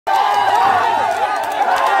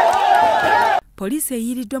Poliisi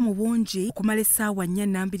eyiiriddwa mu bungi okumala essaawa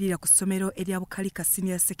 4 ku ssomero erya Bukalika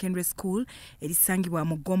Senior Secondary School erisangibwa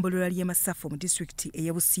mu ggombolola ly'e Masafo mu disitulikiti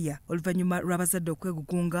ey'e Busia oluvannyuma lw'abazadde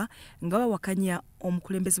okwegugunga nga bawakanya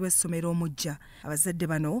omukulembeze w'essomero omuggya. Abazadde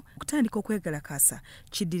bano okutandika okwekalakaasa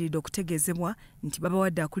kiddiridde okutegeezebwa nti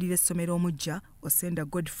babawadde akulira essomero omuggya Osenda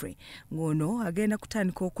Godfrey ng'ono agenda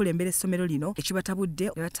kutandika okulembera essomero lino ekibatabudde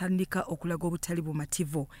ne batandika okulaga obutali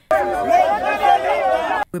bumativu.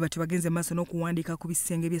 Bwe batyo bagenze maaso n'okuwandiika ku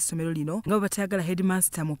bisenge by'essomero lino nga bwe batayagala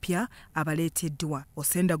headmaster mupya abaleeteddwa.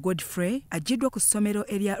 Osenda Godfrey aggiddwa ku ssomero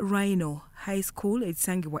erya Rhino High School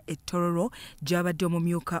erisangibwa e Tororo gy'abadde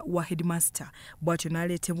omumyuka wa headmaster. Bw'atyo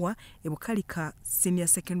n'aleetebwa e Bukalika Senior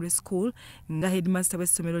Secondary School nga headmaster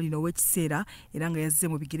w'essomero lino ow'ekiseera era nga yazze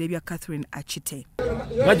mu bigere bya Catherine Achite.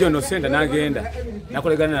 Nga ono Osenda n'agenda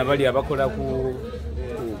nakolegana nabali abakola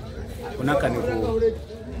ku nakani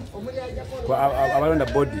ku abalonda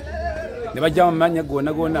body ne bajja mu manya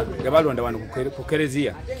gonna gabalonda wano ku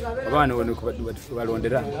Kereziya abana wano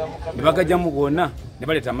balondera ne bagajjamu gonna ne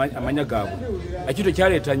baleta amanya gaabwe. Ekito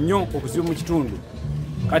kyaleeta nnyo okuzibu mu kitundu.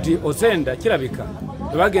 Kati Osenda kirabika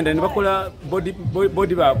bagenda ne bakola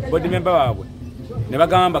body member baabwe ne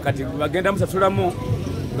bagamba kati bagenda musasulamu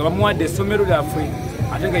nga bamuwadde essomero lyaffe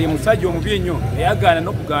ate nga ye musajja omubi ennyo eyagaana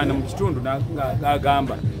n'okugaana mu kitundu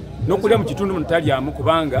n'agamba n'okulya mu kitundu mutalyamu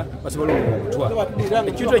kubanga basobola okutwa.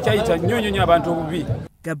 Ekintu ekyayita nnyo abantu obubi.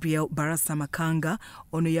 Gabriel Barasa Makanga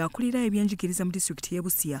ono yakulira ebyenjigiriza mu disitulikiti y'e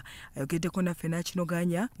Busia ayogeddeko naffe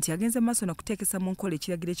n'akinoganya nti agenze maaso na kuteekesa mu nkola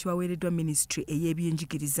ekiragiro ekibaweereddwa minisitule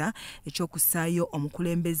ey'ebyenjigiriza ekyokussaayo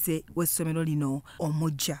omukulembeze w'essomero lino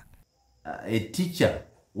omuggya. A teacher,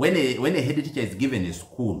 when a head teacher is given a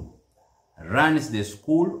school, runs the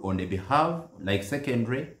school on the behalf, like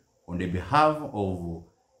secondary, on the behalf of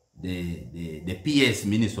the PS,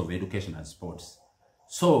 Minister of Education and Sports.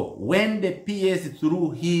 So when the PS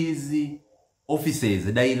through his offices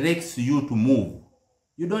directs you to move,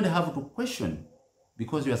 you don't have to question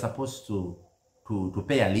because you are supposed to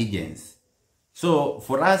pay allegiance. So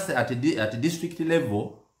for us at the district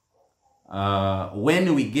level,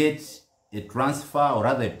 when we get a transfer or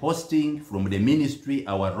rather a posting from the ministry,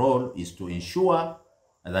 our role is to ensure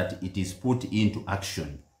that it is put into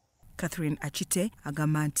action. Catherine Achite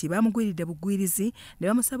agamba nti bamugwiridde bugwirizi ne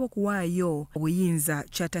bamusaba okuwaayo obuyinza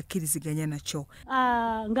kyatakkiriziganya nakyo.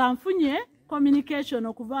 Nga nfunye communication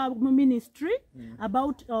okuva mu ministry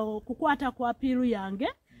about kukwata kwa appeal yange,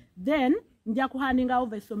 then nja kuhandinga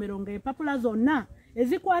over essomero ng'empapula zonna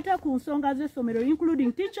ezikwata ku nsonga z'essomero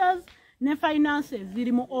including teachers ne finances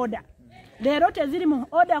ziri mu order. Leero teziri mu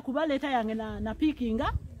order kuba leeta yange na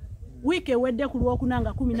pikinga wiki ewedde ku Lwokuna nga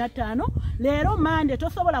 15, leero Monday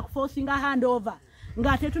tosobola kuforcinga handover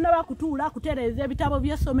nga tetunaba kutuula kutereeza ebitabo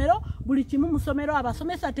by'essomero buli kimu mu ssomero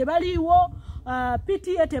abasomesa tebaliiwo,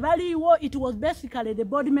 PTA tebaliiwo. It was basically the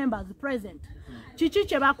board members present. Kiki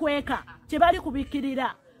kye bakweka kye bali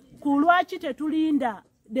kubikkirira ku lwaki tetulinda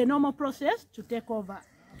the normal process to take over.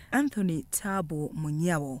 Anthony Tabo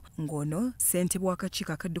Munyawo ngono ssentebe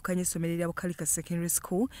w'akakiiko akaddukanya essomero erya Bukalika Secondary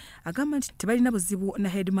School agamba nti tebalina buzibu na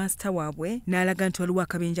headmaster waabwe n'alaga nti waliwo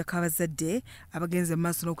akabinja k'abazadde abagenze mu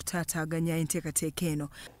maaso n'okutaataaganya enteekateeka eno.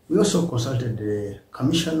 We also consulted the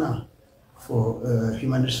Commissioner for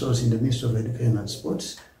Human Resources in the Ministry of Education and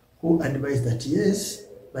Sports, who advised that yes,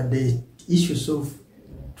 but the issues of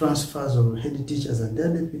transfers of head teachers and their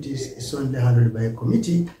deputies is only handled by a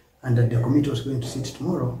committee, and that the committee was going to sit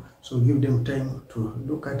tomorrow, so give them time to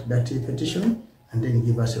look at that petition and then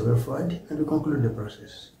give us a way forward and we conclude the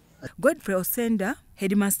process. Godfrey Osenda,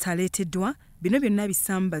 headmaster aleeteddwa, bino byonna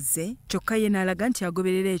bisambaze kyokka ye n'alaga nti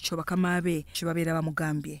agoberera ekyo bakama be kye babeera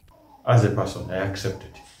bamugambye. As a person, I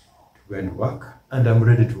accepted to go and work, and I'm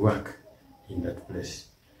ready to work in that place.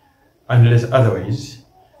 Unless otherwise,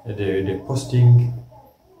 the posting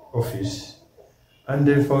office and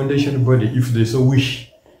the foundation body, if they so wish,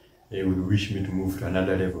 they would wish me to move to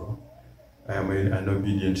another level. I am an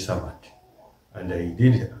obedient servant, and I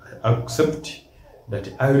did accept that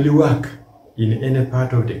I will work in any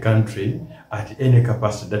part of the country at any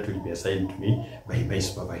capacity that will be assigned to me by my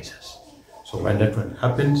supervisors. So when that one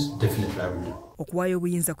happens, definitely I will do. Okuwaayo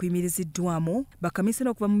obuyinza kuyimiriziddwamu bakamisana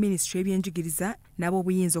okuva mu minisitule y'ebyenjigiriza n'abo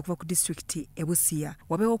obuyinza okuva ku disitulikiti e Busia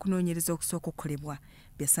wabeewo okunoonyereza okusooka okukolebwa.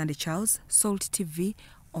 Byasande Charles, Salt TV,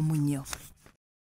 Omunyo.